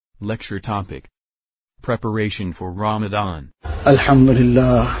Lecture topic: Preparation for Ramadan.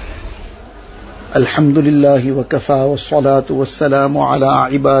 Alhamdulillah. Alhamdulillah wa kafa wa salatu wa salamu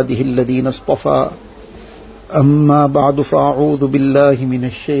ala ibadihi alladhina istafa. Amma ba'du fa'a'udhu billahi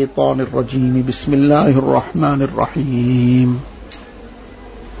minash shaitanir rajim. Bismillahir rahmanir rahim.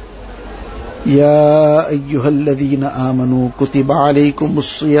 يا أيها الذين آمنوا كتب عليكم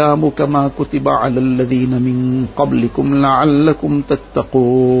الصيام كما كتب على الذين من قبلكم لعلكم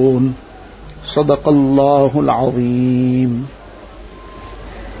تتقون صدق الله العظيم.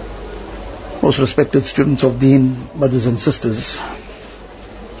 Most respected students of Deen, mothers and sisters,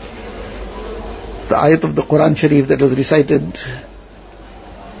 the ayat of the Quran Sharif that was recited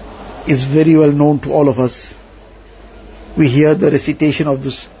is very well known to all of us. We hear the recitation of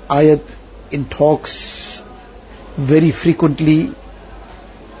this ayat in talks very frequently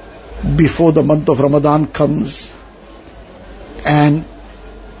before the month of Ramadan comes, and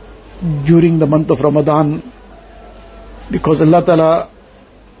during the month of Ramadan, because Allah Ta'ala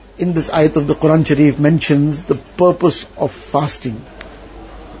in this ayat of the Quran Sharif mentions the purpose of fasting.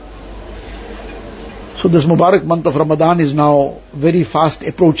 So this Mubarak month of Ramadan is now very fast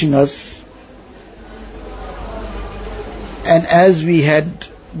approaching us, and as we had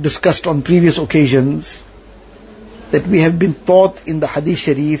discussed on previous occasions, that we have been taught in the Hadith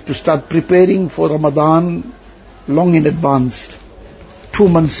Sharif to start preparing for Ramadan long in advance. 2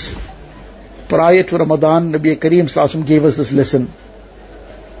 months prior to Ramadan, Nabi Kareem Sallallahu Alaihi Wasallam gave us this lesson.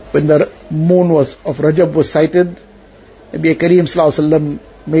 When the moon of Rajab was sighted, Nabi Kareem Sallallahu Alaihi Wasallam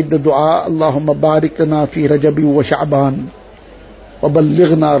made the dua, Allahumma barik lana fi Rajabi wa Sha'ban wa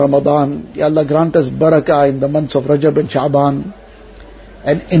ballighna Ramadan. Ya Allah, grant us barakah in the months of Rajab and Sha'ban,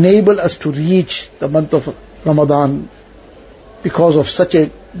 and enable us to reach the month of Ramadan. Because of such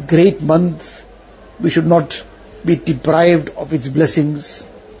a great month, we should not be deprived of its blessings.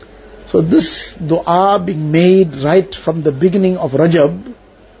 So this dua being made right from the beginning of Rajab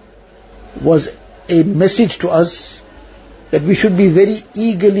was a message to us that we should be very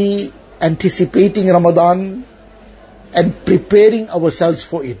eagerly anticipating Ramadan and preparing ourselves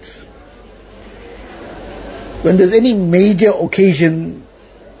for it. When there's any major occasion,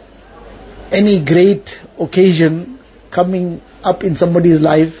 any great occasion coming up in somebody's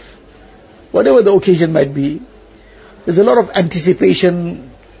life, whatever the occasion might be, there's a lot of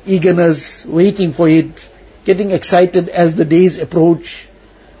anticipation, eagerness, waiting for it, getting excited as the days approach,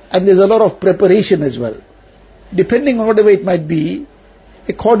 and there's a lot of preparation as well. Depending on whatever it might be,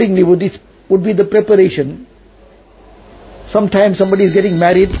 accordingly would be the preparation. Sometimes somebody is getting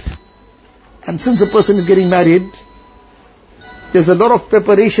married, and since a person is getting married, there's a lot of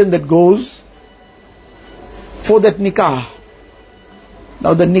preparation that goes for that nikah.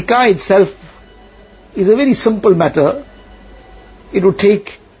 Now the nikah itself is a very simple matter. It would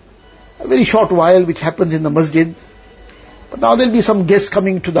take a very short while, which happens in the masjid. But now there'll be some guests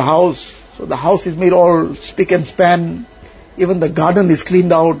coming to the house. So the house is made all spick and span. Even the garden is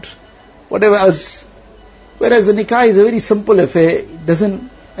cleaned out. Whatever else. Whereas the nikah is a very simple affair. It doesn't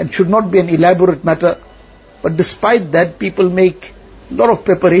and should not be an elaborate matter. But despite that, people make a lot of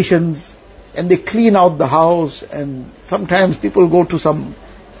preparations, and they clean out the house, and sometimes people go to some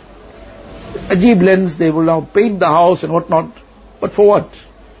ajib lens, they will now paint the house and whatnot. But for what?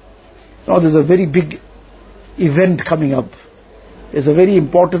 Now there's a very big event coming up. There's a very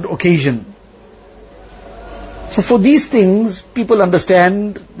important occasion. So for these things, people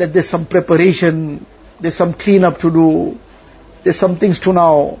understand that there's some preparation, there's some clean up to do, there's some things to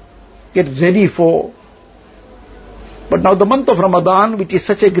now get ready for. But now the month of Ramadan, which is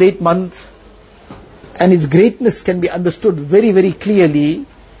such a great month, and its greatness can be understood very, very clearly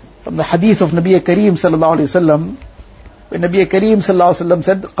from the hadith of Nabi Kareem Sallallahu Alaihi Wasallam, when Nabi Kareem Sallallahu Alaihi Wasallam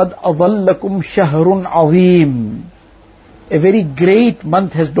said, قَدْ أَظَلَّكُمْ شَهْرٌ عَظِيمٌ. A very great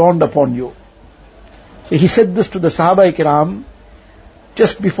month has dawned upon you. So he said this to the Sahaba Kiram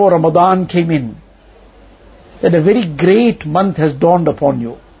just before Ramadan came in, that a very great month has dawned upon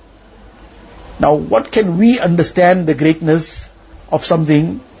you. Now what can we understand the greatness of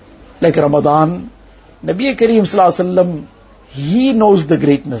something like Ramadan? Nabi Kareem Sallallahu Alaihi Wasallam, he knows the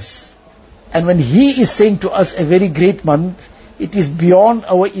greatness. And when he is saying to us a very great month, it is beyond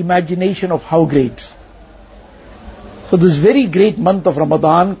our imagination of how great. So this very great month of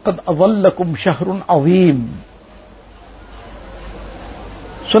Ramadan, قَدْ أَظَلَّكُمْ شَهْرٌ عَظِيمٌ.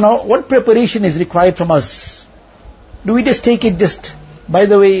 So now what preparation is required from us? Do we just take it just by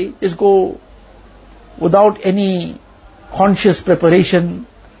the way, just go without any conscious preparation?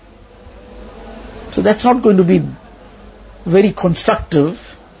 So that's not going to be very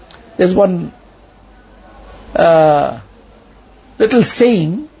constructive. There's one little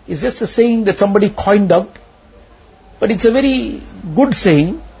saying It's just a saying that somebody coined up, but it's a very good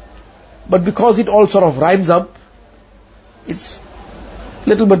saying, but because it all sort of rhymes up, it's a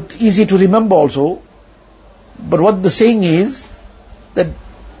little bit easy to remember also. But what the saying is, that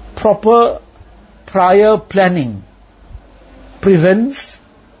proper prior planning prevents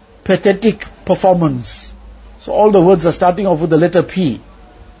pathetic performance. So all the words are starting off with the letter P.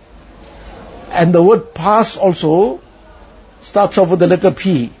 And the word pass also starts off with the letter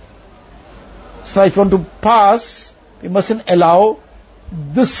P. So now if you want to pass, we mustn't allow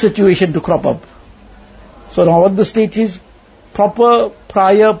this situation to crop up. So now what the state is, proper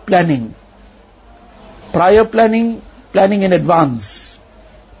prior planning. Prior planning, planning in advance.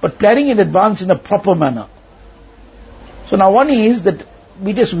 But planning in advance in a proper manner. So now one is that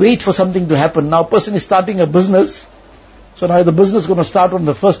we just wait for something to happen. Now a person is starting a business. So now the business is going to start on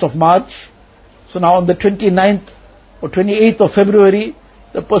the 1st of March. So now on the 29th or 28th of February,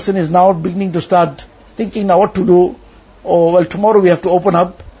 the person is now beginning to start thinking now what to do. Oh, well, tomorrow we have to open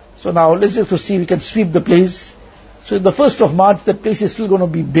up. So now let's just go see, we can sweep the place. So the 1st of March, that place is still going to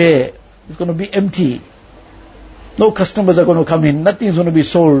be bare. It's going to be empty. No customers are going to come in. Nothing is going to be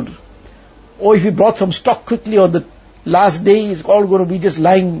sold. Or if you brought some stock quickly on the last day, it's all going to be just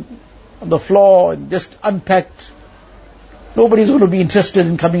lying on the floor and just unpacked. Nobody is going to be interested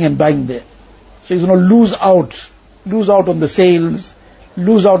in coming and buying there. So he's going to lose out on the sales,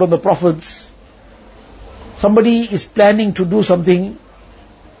 lose out on the profits. Somebody is planning to do something.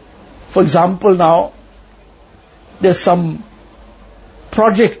 For example, now, there's some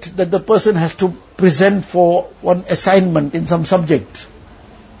project that the person has to present for one assignment in some subject.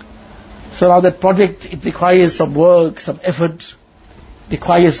 So now that project, it requires some work, some effort,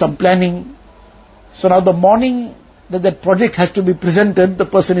 requires some planning. So now the morning that project has to be presented, the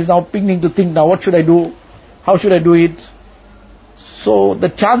person is now beginning to think, now what should I do? How should I do it? So the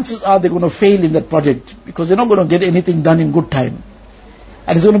chances are they're going to fail in that project because they're not going to get anything done in good time.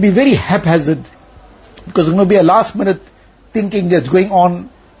 And it's going to be very haphazard because there's going to be a last minute thinking that's going on.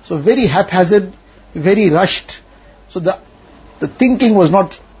 So very haphazard, very rushed. So the thinking was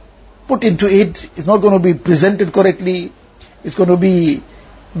not put into it. It's not going to be presented correctly. It's going to be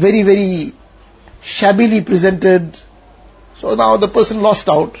very, very shabbily presented. So now the person lost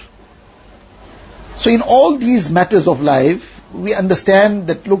out. So in all these matters of life, we understand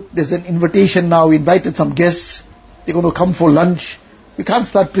that, look, there's an invitation now, we invited some guests, they're going to come for lunch. We can't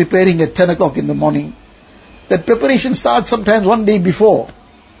start preparing at 10 o'clock in the morning. That preparation starts sometimes 1 day before,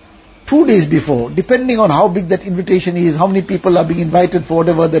 2 days before, depending on how big that invitation is, how many people are being invited for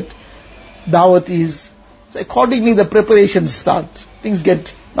whatever that dawat is. So accordingly the preparations start. Things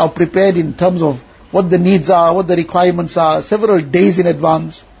get now prepared in terms of what the needs are, what the requirements are, several days in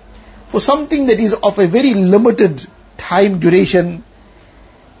advance. For something that is of a very limited time duration,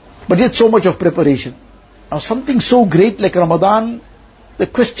 but yet so much of preparation. Now something so great like Ramadan, the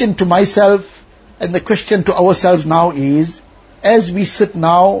question to myself and the question to ourselves now is, as we sit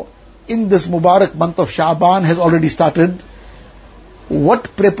now in this Mubarak month of Sha'ban has already started,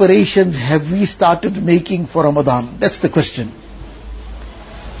 what preparations have we started making for Ramadan? That's the question.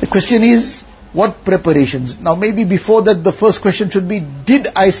 The question is, what preparations? Now maybe before that the first question should be, did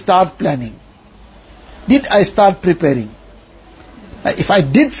I start planning? Did I start preparing? Now, if I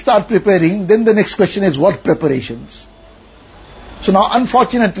did start preparing, then the next question is, what preparations? So now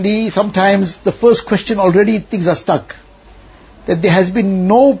unfortunately, sometimes the first question already things are stuck. That there has been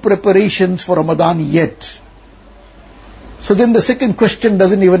no preparations for Ramadan yet. So then the second question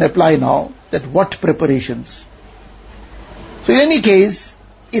doesn't even apply now, that what preparations? So in any case,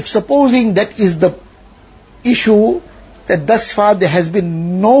 if supposing that is the issue, that thus far there has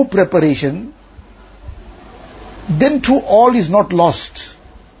been no preparation, then too all is not lost.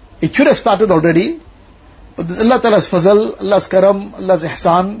 It should have started already, but this Allah Ta'ala's fazal, Allah's karam, Allah's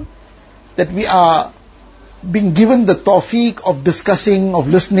ihsan, that we are being given the tawfiq of discussing, of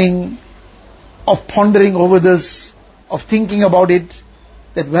listening, of pondering over this, of thinking about it,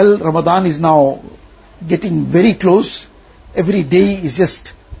 that well, Ramadan is now getting very close. Every day is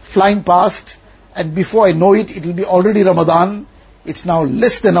just flying past, and before I know it, it will be already Ramadan. It's now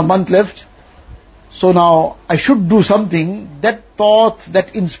less than a month left. So now I should do something. That thought,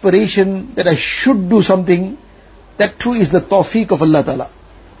 that inspiration, that I should do something, that too is the tawfiq of Allah Ta'ala.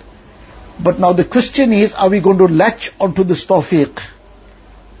 But now the question is, are we going to latch onto this tawfiq?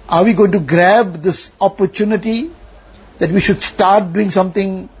 Are we going to grab this opportunity that we should start doing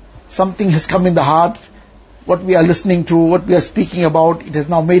something? Something has come in the heart. What we are listening to, what we are speaking about, it has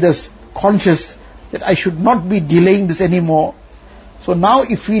now made us conscious that I should not be delaying this anymore. So now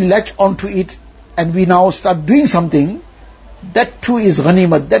if we latch onto it and we now start doing something, that too is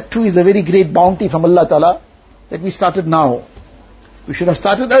ghanimat, that too is a very great bounty from Allah Ta'ala, that we started now. We should have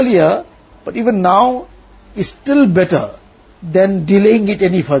started earlier, but even now is still better than delaying it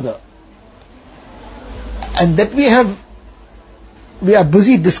any further. And that we are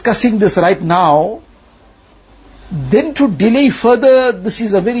busy discussing this right now, then to delay further, this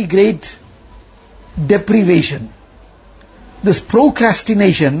is a very great deprivation. This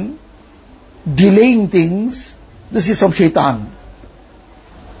procrastination, delaying things, this is from shaitan.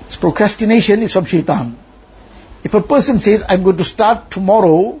 This procrastination is from shaitan. If a person says, I'm going to start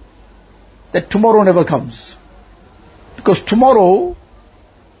tomorrow, that tomorrow never comes. Because tomorrow,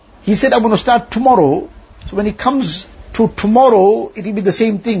 he said, I'm going to start tomorrow. So when he comes to tomorrow, it will be the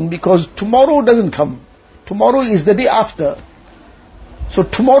same thing, because tomorrow doesn't come. Tomorrow is the day after. So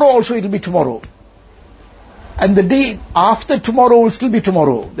tomorrow also it will be tomorrow. And the day after tomorrow will still be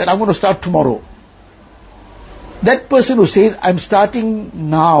tomorrow. That I'm going to start tomorrow. That person who says, I'm starting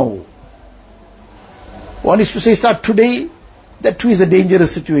now. One is to say, start today. That too is a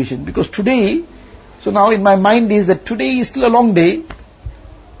dangerous situation. Because today, so now in my mind is that today is still a long day.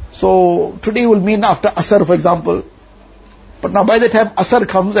 So today will mean after Asr, for example. But now by the time Asr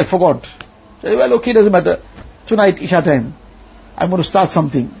comes, I forgot. So, well, okay, doesn't matter. Tonight, Isha time, I'm going to start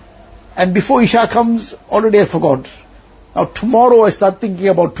something. And before Isha comes, already I forgot. Now tomorrow I start thinking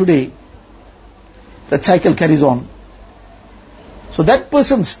about today. That cycle carries on. So that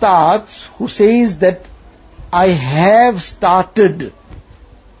person starts who says that I have started.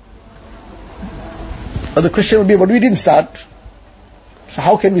 But the question would be, but we didn't start. So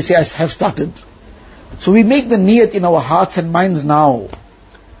how can we say I have started? So we make the niyat in our hearts and minds now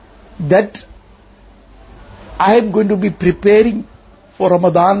that I am going to be preparing for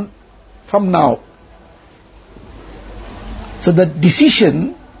Ramadan from now. So the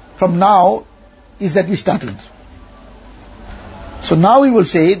decision from now is that we started. So now we will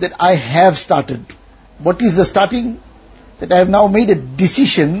say that I have started. What is the starting? That I have now made a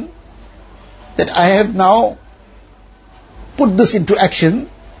decision, that I have now put this into action,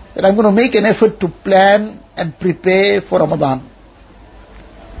 that I'm going to make an effort to plan and prepare for Ramadan.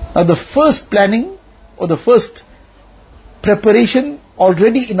 Now the first planning or the first preparation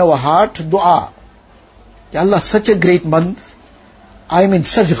already in our heart, dua. Ya Allah, such a great month. I am in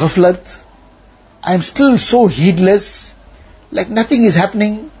such ghaflat. I am still so heedless, like nothing is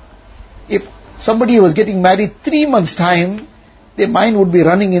happening. If somebody was getting married 3 months' time, their mind would be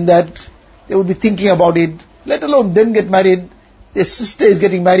running in that. They would be thinking about it, let alone them get married. Their sister is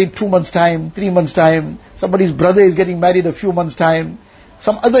getting married 2 months' time, 3 months' time. Somebody's brother is getting married a few months' time.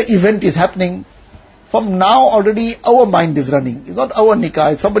 Some other event is happening. From now already our mind is running. It's not our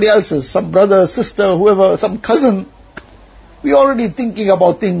nikah, it's somebody else's. Some brother, sister, whoever, some cousin. We're already thinking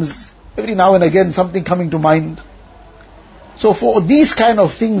about things. Every now and again something coming to mind. So for these kind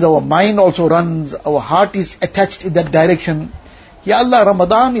of things, our mind also runs, our heart is attached in that direction. Ya Allah,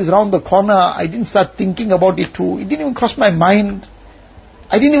 Ramadan is round the corner. I didn't start thinking about it too. It didn't even cross my mind.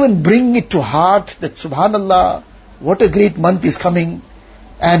 I didn't even bring it to heart that subhanallah, what a great month is coming.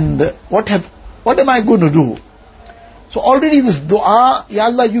 And what am I going to do? So already this dua, Ya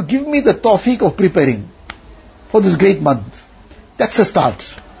Allah, you give me the tawfiq of preparing for this great month. That's a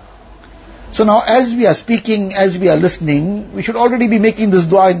start. So now as we are speaking, as we are listening, we should already be making this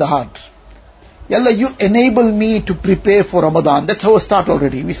dua in the heart. Ya Allah, you enable me to prepare for Ramadan. That's how we start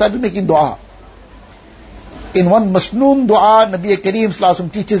already. We started making dua. In one masnoon dua, Nabi Kareem Sallallahu Alaihi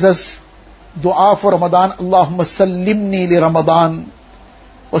Wasallam teaches us dua for Ramadan. Allahumma sallimni li Ramadan,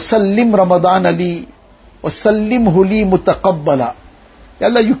 wa sallim Ramadan li, wa sallimhu li mutaqabbala. Ya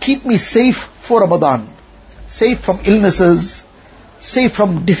Allah, you keep me safe for Ramadan. Safe from illnesses, safe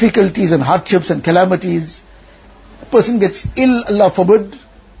from difficulties and hardships and calamities. A person gets ill, Allah forbid.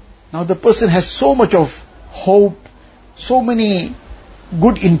 Now the person has so much of hope, so many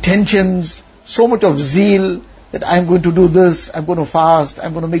good intentions, so much of zeal, that I'm going to do this, I'm going to fast,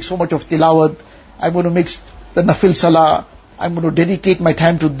 I'm going to make so much of tilawat, I'm going to make the nafil salah, I'm going to dedicate my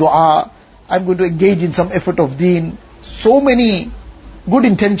time to dua, I'm going to engage in some effort of deen. So many good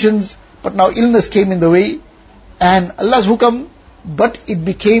intentions, but now illness came in the way, and Allah's hukam, but it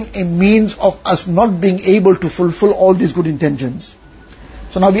became a means of us not being able to fulfill all these good intentions.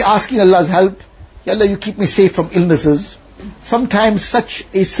 So now we're asking Allah's help. Ya Allah, you keep me safe from illnesses. Sometimes such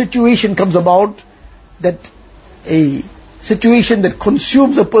a situation comes about, that a situation that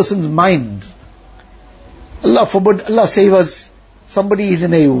consumes a person's mind. Allah forbid, Allah save us. Somebody is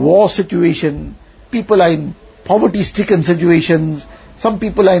in a war situation. People are in poverty-stricken situations. Some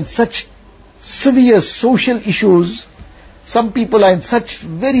people are in such severe social issues. Some people are in such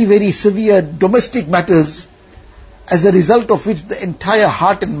very, very severe domestic matters. as a result of which the entire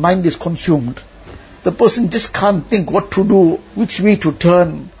heart and mind is consumed. The person just can't think what to do, which way to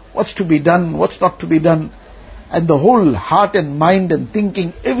turn, what's to be done, what's not to be done. And the whole heart and mind and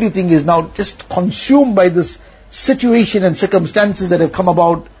thinking, everything is now just consumed by this situation and circumstances that have come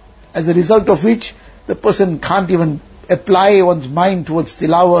about, as a result of which the person can't even apply one's mind towards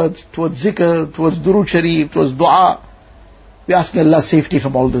tilawat, towards zikr, towards durood sharif, towards dua. We're asking Allah safety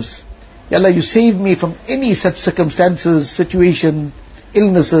from all this. Ya Allah, you save me from any such circumstances, situation,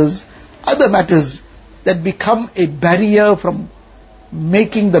 illnesses, other matters that become a barrier from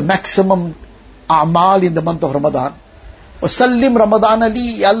making the maximum a'mal in the month of Ramadan. وَسَلِّمْ Ramadaan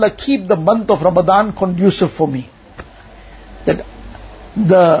Ali, Ya Allah, keep the month of Ramadan conducive for me. That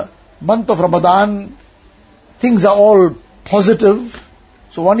the month of Ramadan, things are all positive.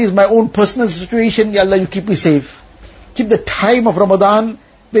 So one is my own personal situation, Ya Allah, you keep me safe. Keep the time of Ramadan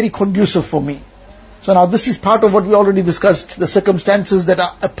very conducive for me. So now this is part of what we already discussed, the circumstances that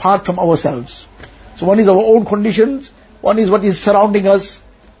are apart from ourselves. So one is our own conditions, one is what is surrounding us,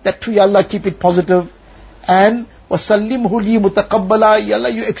 that too, Ya Allah, keep it positive. And وَسَلِّمْهُ لِي مُتَقَبَّلًا, Ya Allah,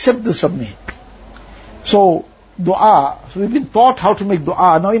 you accept this from me. So, dua. So we've been taught how to make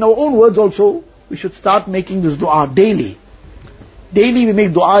dua. Now in our own words also, we should start making this dua daily. Daily we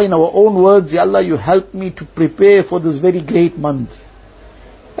make dua in our own words. Ya Allah, you help me to prepare for this very great month.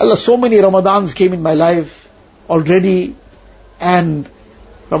 Ya Allah, so many Ramadans came in my life already, and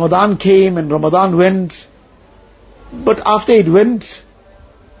Ramadan came and Ramadan went. But after it went,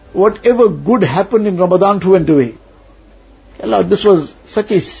 whatever good happened in Ramadan too went away. Allah, this was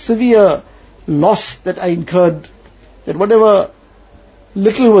such a severe loss that I incurred, that whatever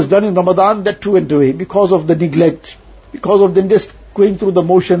little was done in Ramadan, that too went away because of the neglect, because of them just going through the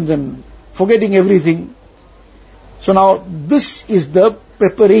motions and forgetting everything. So now this is the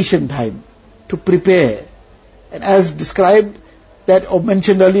preparation time, to prepare. And as described that or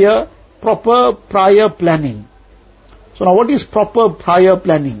mentioned earlier, proper prior planning. So now what is proper prior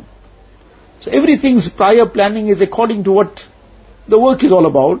planning? So everything's prior planning is according to what the work is all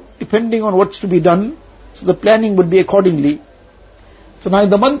about, depending on what's to be done. So the planning would be accordingly. So now in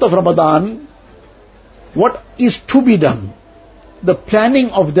the month of Ramadan, what is to be done? The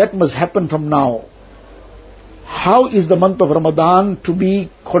planning of that must happen from now. How is the month of Ramadan to be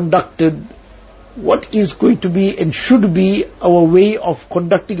conducted? What is going to be and should be our way of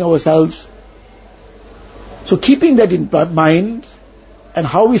conducting ourselves? So keeping that in mind, and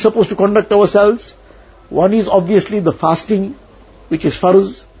how we supposed to conduct ourselves, one is obviously the fasting, which is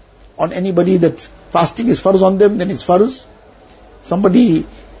farz. On anybody that fasting is farz on them, then it's farz. Somebody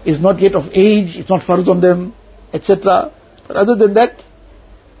is not yet of age, it's not farz on them, etc. But other than that,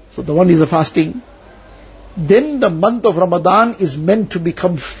 so the one is the fasting. Then the month of Ramadan is meant to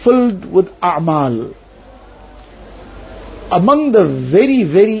become filled with a'mal. Among the very,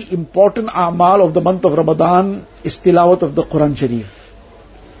 very important a'mal of the month of Ramadan is tilawat of the Quran Sharif.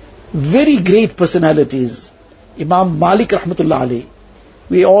 Very great personalities. Imam Malik rahmatullah alayh.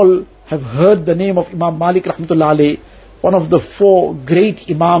 We all have heard the name of Imam Malik rahmatullah alayh, one of the four great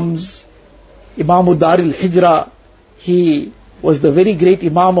Imams, Imam Dar al-Hijra. He was the very great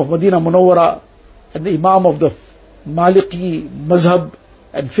Imam of Medina Munawwara and the Imam of the Maliki Mazhab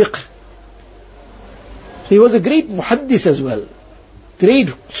and Fiqh. He was a great muhaddis as well,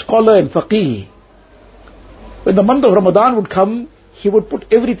 great scholar and faqih. When the month of Ramadan would come, he would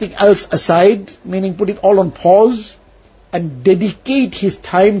put everything else aside, meaning put it all on pause, and dedicate his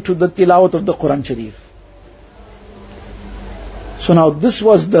time to the tilawat of the Quran Sharif. So now this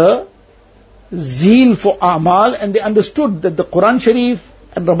was the zeal for a'mal, and they understood that the Quran Sharif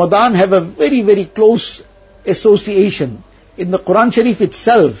and Ramadan have a very, very close association. In the Quran Sharif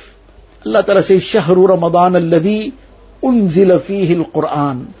itself, Allah Ta'ala says, شَهْرُ رَمَضَانَ الَّذِي أُنزِلَ فِيهِ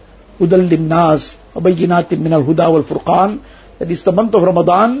الْقُرْآنِ هُدًى لِلنَّاسِ وَبَيِّنَاتٍ مِنَ الْهُدَى وَالْفُرْقَانِ. That is the month of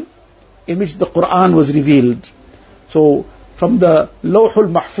Ramadan in which the Quran was revealed. So from the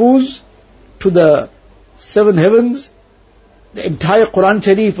Lawhul Mahfuz to the seven heavens, the entire Quran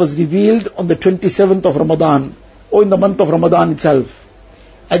Sharif was revealed on the 27th of Ramadan, or in the month of Ramadan itself.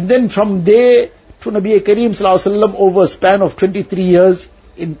 And then from there to Nabi Kareem Sallallahu Alaihi Wasallam over a span of 23 years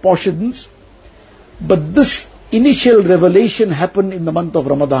in portions. But this initial revelation happened in the month of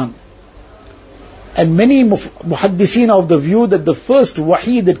Ramadan. And many muhaddiseen are of the view that the first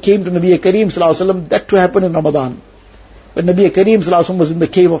wahi that came to Nabi Kareem Sallallahu Alaihi Wasallam, that to happen in Ramadan, when Nabi Kareem Sallallahu Alaihi Wasallam was in the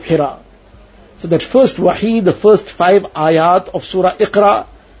cave of Hira. So that first wahi, the first 5 ayat of Surah Iqra,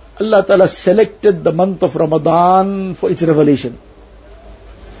 Allah Ta'ala selected the month of Ramadan for its revelation.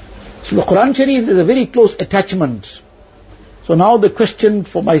 So the Quran Sharif is a very close attachment. So now the question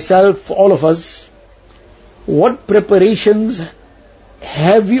for myself, for all of us, what preparations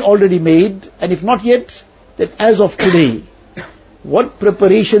have we already made, and if not yet, then as of today, what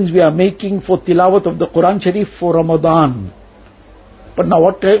preparations we are making for tilawat of the Quran Sharif for Ramadan. But now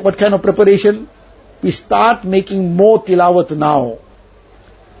what kind of preparation? We start making more tilawat now.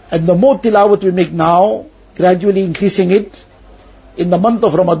 And the more tilawat we make now, gradually increasing it, in the month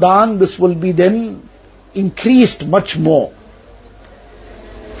of Ramadan, this will be then increased much more.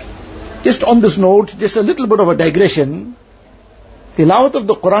 Just on this note, just a little bit of a digression. Tilawat of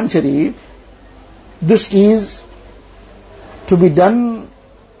the Quran Sharif, this is to be done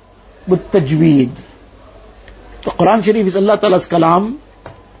with tajweed. The Quran Sharif is Allah Ta'ala's kalam,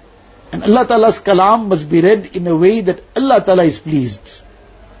 and Allah Ta'ala's kalam must be read in a way that Allah Ta'ala is pleased.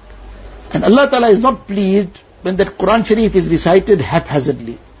 And Allah Ta'ala is not pleased when that Quran Sharif is recited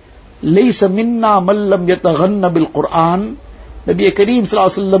haphazardly. لَيْسَ مِنَّا مَنْ لَمْ يَتَغَنَّ بِالْقُرْآنِ. Nabi Kareem Sallallahu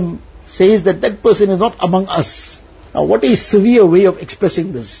Alaihi Wasallam says that person is not among us. Now what a severe way of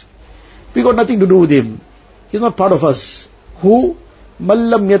expressing this. We got nothing to do with him. He's not part of us. Who?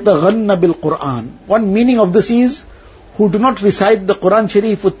 مَنْ لَمْ يَتَغَنَّ بِالْقُرْآنِ. One meaning of this is, who do not recite the Quran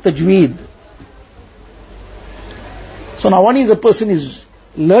Sharif with tajweed. So now one is a person is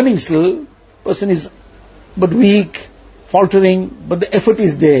learning still, person is but weak, faltering, but the effort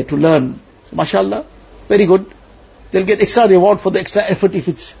is there to learn. So mashallah, very good. They'll get extra reward for the extra effort if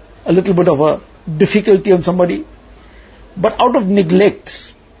it's a little bit of a difficulty on somebody. But out of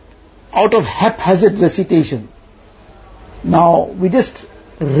neglect, out of haphazard recitation, now we're just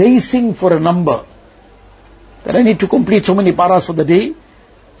racing for a number, that I need to complete so many paras for the day,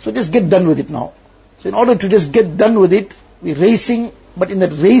 so just get done with it now. So in order to just get done with it, we're racing, but in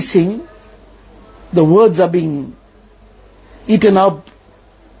that racing, the words are being eaten up,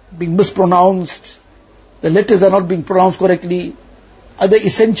 being mispronounced, the letters are not being pronounced correctly, other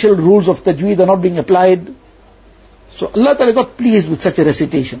essential rules of tajweed are not being applied. So Allah Ta'ala is not pleased with such a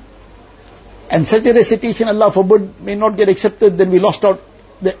recitation. And such a recitation, Allah forbid, may not get accepted, then we lost out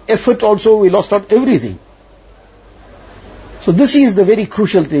the effort also, we lost out everything. So this is the very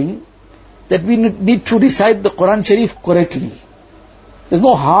crucial thing, that we need to recite the Quran Sharif correctly. There's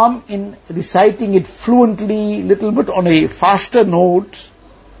no harm in reciting it fluently, little bit on a faster note,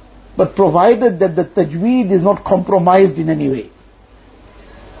 but provided that the tajweed is not compromised in any way.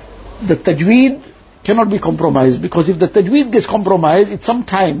 The tajweed cannot be compromised, because if the tajweed gets compromised, it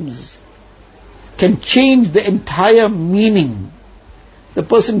sometimes can change the entire meaning. The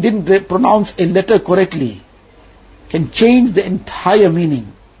person didn't pronounce a letter correctly, can change the entire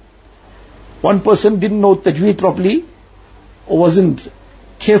meaning. One person didn't know tajweed properly, or wasn't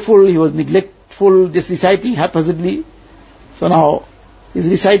careful, he was neglectful, just reciting haphazardly. So now he's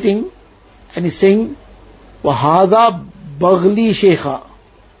reciting and he's saying, وَهَذَا بَغْلِي شَيْخًا.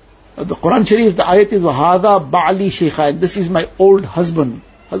 The Quran Sharif, the ayat is وَهَذَا بَعْلِي شَيْخًا, and this is my old husband.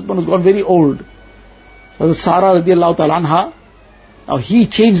 Husband has gone very old. So Sarah radiallahu ta'ala anha, now he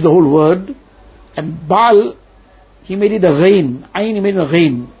changed the whole word, and Baal, he made it a ghain. Ayn, he made it a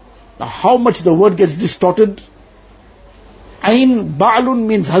ghain. Now how much the word gets distorted? Ayn, Ba'lun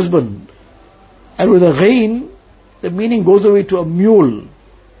means husband. And with a ghain, the meaning goes away to a mule.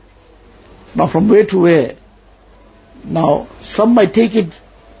 Now from where to where? Now some might take it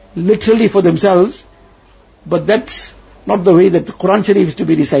literally for themselves, but that's not the way that the Quran Sharif is to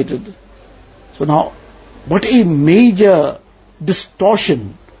be recited. So now, what a major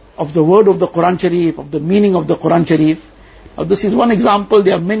distortion of the word of the Quran Sharif, of the meaning of the Quran Sharif. Now this is one example.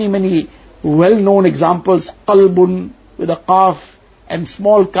 There are many, many well-known examples. Qalbun with a qaf and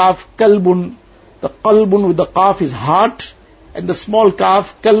small kaf, kalbun. The qalbun with the qaf is heart, and the small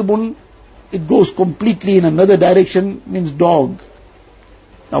kaf, kalbun, it goes completely in another direction, means dog.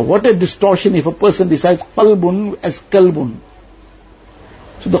 Now what a distortion if a person recites qalbun as kalbun.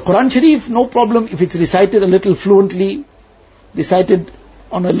 So the Quran Sharif, no problem if it's recited a little fluently, recited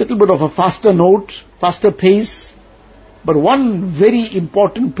on a little bit of a faster note, faster pace. But one very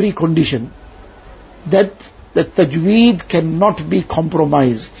important precondition, that the tajweed cannot be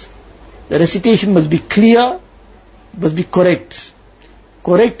compromised. The recitation must be clear, must be correct.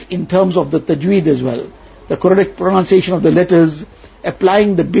 Correct in terms of the tajweed as well. The correct pronunciation of the letters,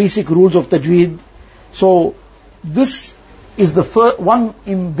 applying the basic rules of tajweed. So this is the one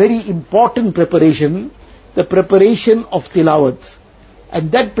very important preparation, the preparation of tilawat.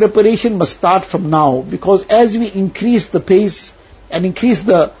 And that preparation must start from now, because as we increase the pace and increase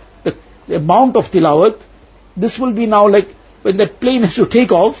the amount of tilawat, this will be now like when that plane has to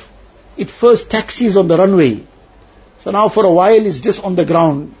take off, it first taxis on the runway. So now for a while it's just on the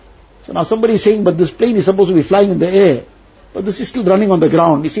ground. So now somebody is saying, but this plane is supposed to be flying in the air, but this is still running on the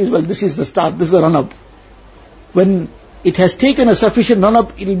ground. He says, well, this is the start, this is the run-up. When it has taken a sufficient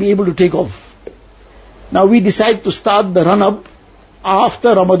run-up, it will be able to take off. Now we decide to start the run-up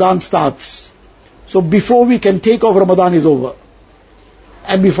after Ramadan starts. So before we can take off, Ramadan is over.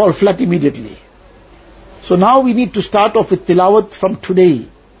 And we fall flat immediately. So now we need to start off with tilawat from today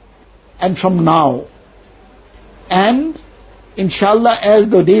and from now. And inshallah, as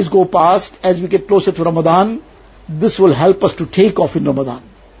the days go past, as we get closer to Ramadan, this will help us to take off in Ramadan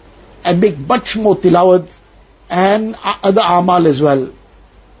and make much more tilawat and other amal as well.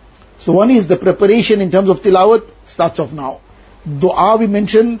 So one is the preparation in terms of tilawat, starts off now. Dua we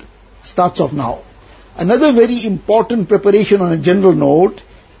mentioned, starts off now. Another very important preparation on a general note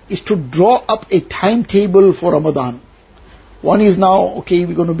is to draw up a timetable for Ramadan. One is now, okay,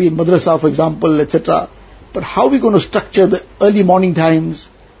 we're going to be in madrasa, for example, etc. But how are we going to structure the early morning times,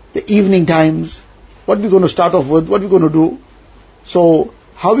 the evening times? What are we going to start off with? What are we going to do? So,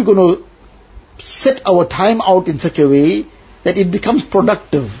 how are we going to set our time out in such a way that it becomes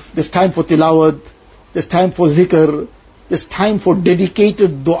productive? There's time for tilawat, there's time for zikr, there's time for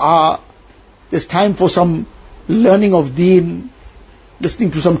dedicated dua, there's time for some learning of deen,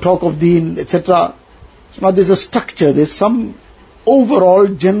 listening to some talk of deen, etc. So now there's a structure, there's some overall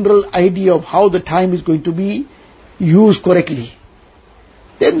general idea of how the time is going to be used correctly.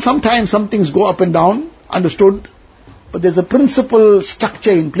 Then sometimes some things go up and down, understood, but there's a principal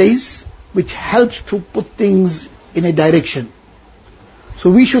structure in place which helps to put things in a direction.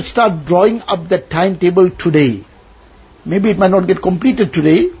 So we should start drawing up that timetable today. Maybe it might not get completed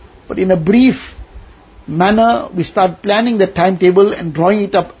today, but in a brief manner, we start planning that timetable and drawing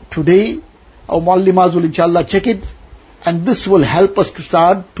it up today. Our muallimas will inshallah check it, and this will help us to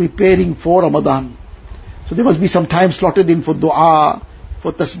start preparing for Ramadan. So there must be some time slotted in for dua,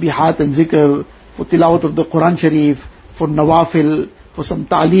 for tasbihat and zikr, for tilawat of the Quran Sharif, for nawafil, for some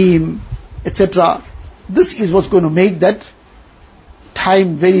ta'aleem, etc. This is what's going to make that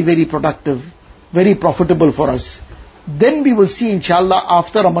time very, very productive, very profitable for us. Then we will see inshallah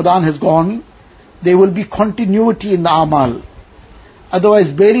after Ramadan has gone, there will be continuity in the amal.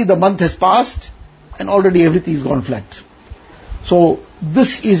 Otherwise barely the month has passed and already everything is gone flat. So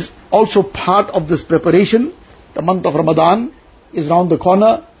this is also part of this preparation. The month of Ramadan is round the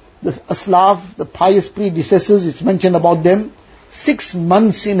corner. The aslaf, the pious predecessors, it's mentioned about them, 6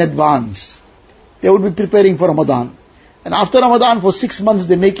 months in advance they would be preparing for Ramadan. And after Ramadan for 6 months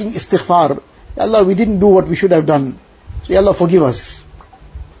they're making istighfar. Ya Allah, we didn't do what we should have done. So Ya Allah, forgive us.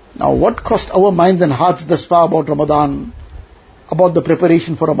 Now what crossed our minds and hearts thus far about Ramadan, about the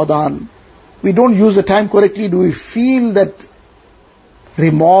preparation for Ramadan? We don't use the time correctly. Do we feel that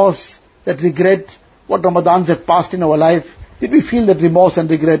remorse, that regret, what Ramadans have passed in our life? Did we feel that remorse and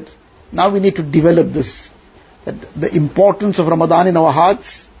regret? Now we need to develop this. That the importance of Ramadan in our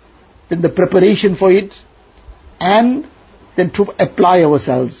hearts, then the preparation for it, and then to apply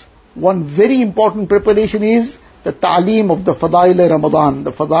ourselves. One very important preparation is the ta'aleem of the fadail Ramadan,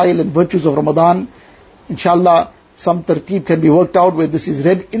 the fadail and virtues of Ramadan. Inshallah, some tarteeb can be worked out where this is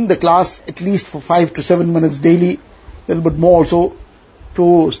read in the class at least for 5 to 7 minutes daily, a little bit more also,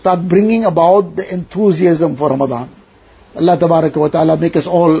 to start bringing about the enthusiasm for Ramadan. Allah Tabaraka wa Ta'ala make us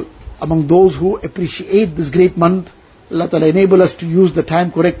all among those who appreciate this great month. Allah Ta'ala enable us to use the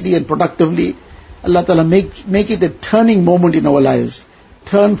time correctly and productively. Allah Ta'ala make it a turning moment in our lives.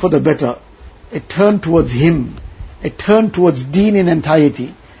 Turn for the better. A turn towards Him. A turn towards deen in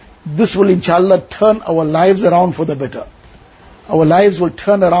entirety. This will inshallah turn our lives around for the better. Our lives will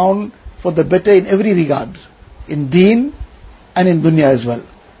turn around for the better in every regard. In deen and in dunya as well.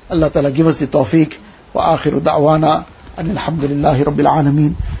 Allah Ta'ala give us the tawfiq. Wa akhiru da'wana and alhamdulillahi rabbil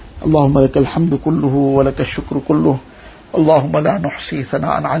alameen. Allahumma lakal hamdu kulluhu wa lakal shukru kulluhu. اللهم لا نحصي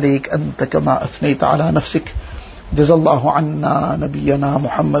ثناء عليك أنت كما أثنيت على نفسك جزا الله عنا نبينا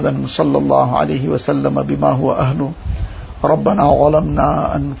محمدا صلى الله عليه وسلم بما هو أهله ربنا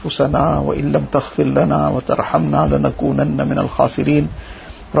ظلمنا أنفسنا وإن لم تغفر لنا وترحمنا لنكونن من الخاسرين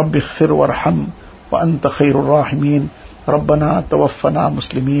رب اغفر وارحم وأنت خير الراحمين ربنا توفنا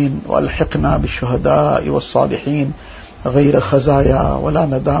مسلمين وألحقنا بالشهداء والصالحين غير خزايا ولا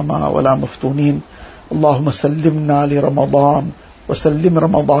ندامى ولا مفتونين اللهم سلمنا لرمضان وسلم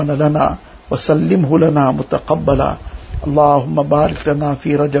رمضان لنا وسلمه لنا متقبلا اللهم بارك لنا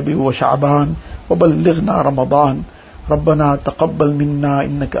في رجب وشعبان وبلغنا رمضان ربنا تقبل منا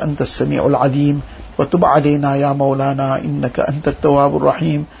إنك أنت السميع العليم وتب علينا يا مولانا إنك أنت التواب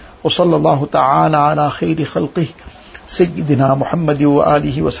الرحيم وصلى الله تعالى على خير خلقه سيدنا محمد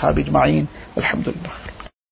وآله وصحبه أجمعين الحمد لله.